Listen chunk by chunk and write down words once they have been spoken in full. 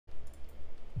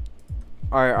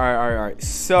Alright.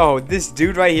 So this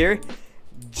dude right here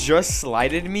just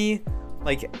slided me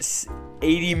like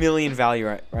 80 million value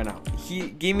right now. He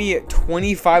gave me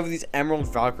 25 of these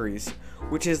Emerald Valkyries,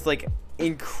 which is like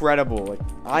incredible. Like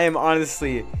I am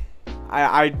honestly,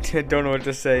 I don't know what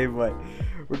to say, but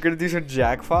we're gonna do some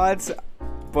jackpots.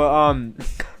 But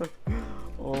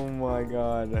oh my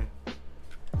god,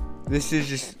 this is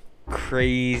just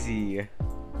crazy.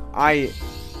 I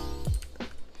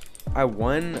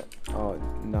won. Oh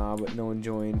nah, but no one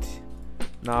joined.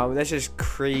 Nah, but that's just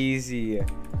crazy.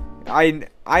 I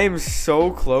am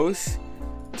so close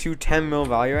to 10 mil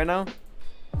value right now,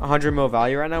 100 mil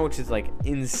value right now, which is like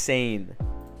insane.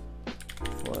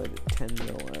 Flood 10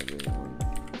 mil everyone.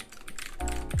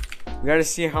 We gotta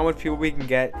see how much people we can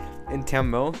get in 10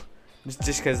 mil,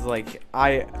 just because like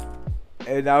that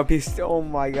would be oh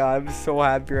my god, I'm so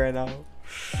happy right now,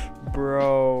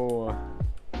 bro.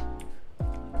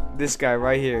 This guy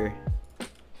right here,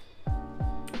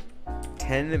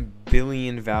 10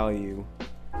 billion value.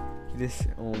 This,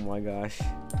 oh my gosh,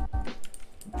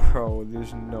 bro,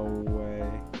 there's no way.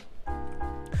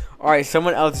 Alright,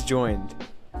 someone else joined.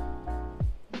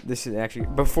 This is actually,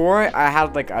 before I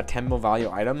had like a 10 mil value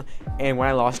item, and when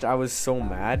I lost it I was so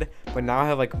mad, but now I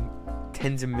have like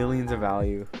tens of millions of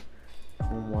value.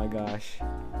 Oh my gosh.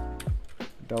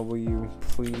 W,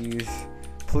 please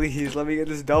let me get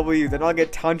this W, then I'll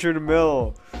get 100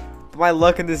 mil. But my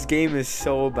luck in this game is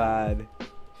so bad.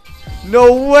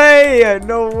 No way,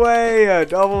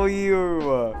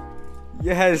 W.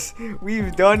 Yes,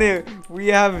 we've done it. We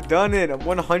have done it.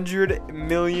 100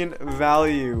 million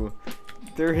value.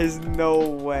 There is no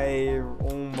way.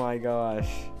 Oh my gosh.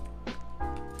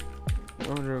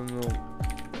 100 mil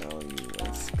value.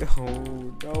 Let's go.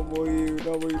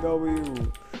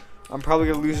 W. I'm probably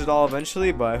gonna lose it all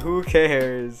eventually, but who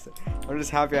cares? I'm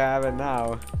just happy I have it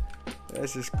now.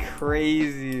 That's just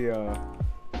crazy.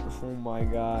 Oh my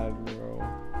god, bro.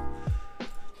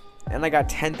 And I got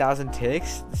 10,000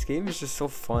 ticks. This game is just so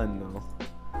fun, though.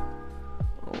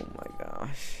 Oh my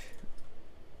gosh.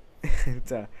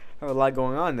 I have a lot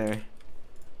going on there.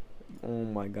 Oh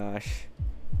my gosh.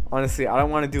 Honestly, I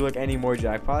don't want to do like any more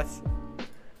jackpots.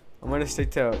 I'm gonna stick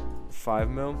to 5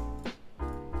 mil.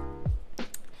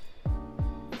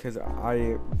 Because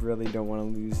I really don't want to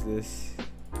lose this.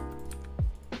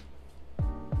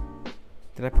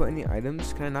 Did I put any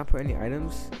items? Can I not put any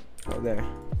items? Oh, there.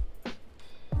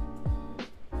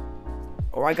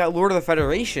 Oh, I got Lord of the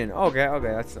Federation. Okay,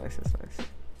 that's nice.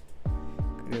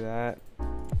 Can do that.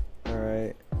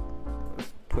 Alright.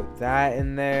 Let's put that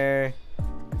in there.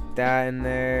 Put that in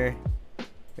there.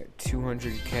 Got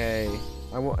 200k.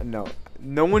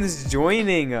 No one is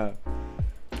joining.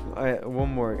 Alright,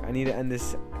 one more. I need to end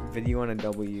this video on a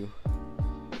W.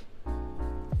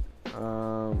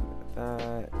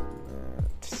 That.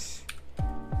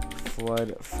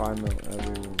 Flood 5 mil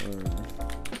everyone.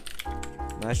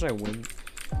 Imagine I win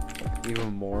like,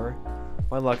 even more.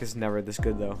 My luck is never this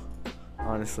good though,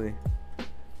 honestly.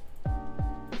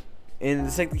 And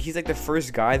it's like he's like the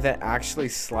first guy that actually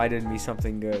slided me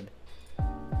something good.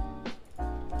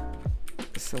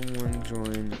 Someone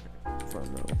join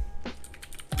 5 mil.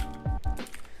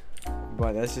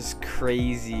 But that's just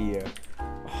crazy.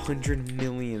 100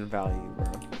 million value,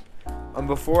 bro.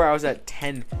 Before I was at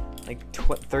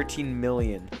 13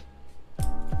 million.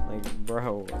 Like,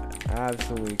 bro,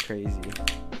 absolutely crazy.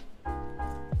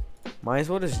 Might as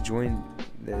well just join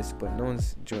this, but no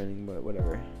one's joining, but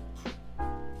whatever.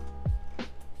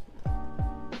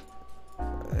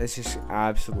 It's just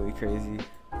absolutely crazy.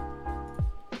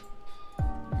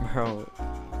 Bro,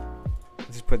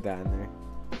 just put that in there.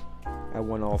 I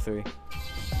won all 3.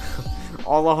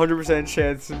 All 100%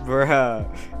 chance, bruh.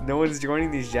 No one's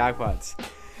joining these jackpots.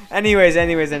 Anyways,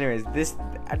 this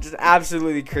just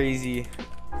absolutely crazy.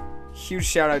 Huge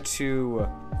shout out to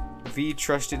V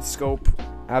Trusted Scope,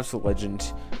 absolute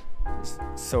legend. It's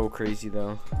so crazy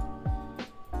though.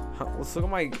 Let's look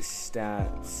at my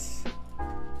stats.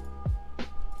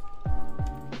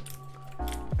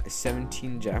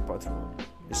 17 jackpots won.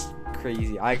 It's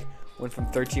crazy. I went from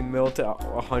 13 mil to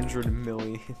 100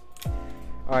 million.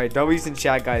 Alright, W's in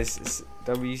chat, guys.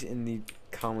 W's in the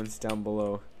comments down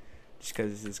below. Just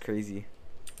because this is crazy.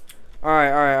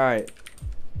 Alright.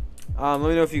 Let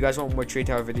me know if you guys want more trade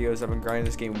tower videos. I've been grinding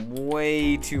this game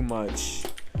way too much.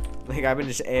 Like, I've been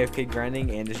just AFK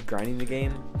grinding and just grinding the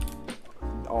game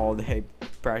all day,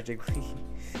 practically.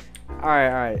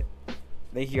 Alright.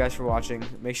 Thank you guys for watching.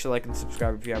 Make sure to like and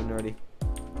subscribe if you haven't already.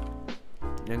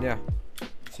 And yeah,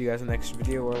 see you guys in the next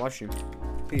video or live stream.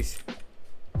 Peace.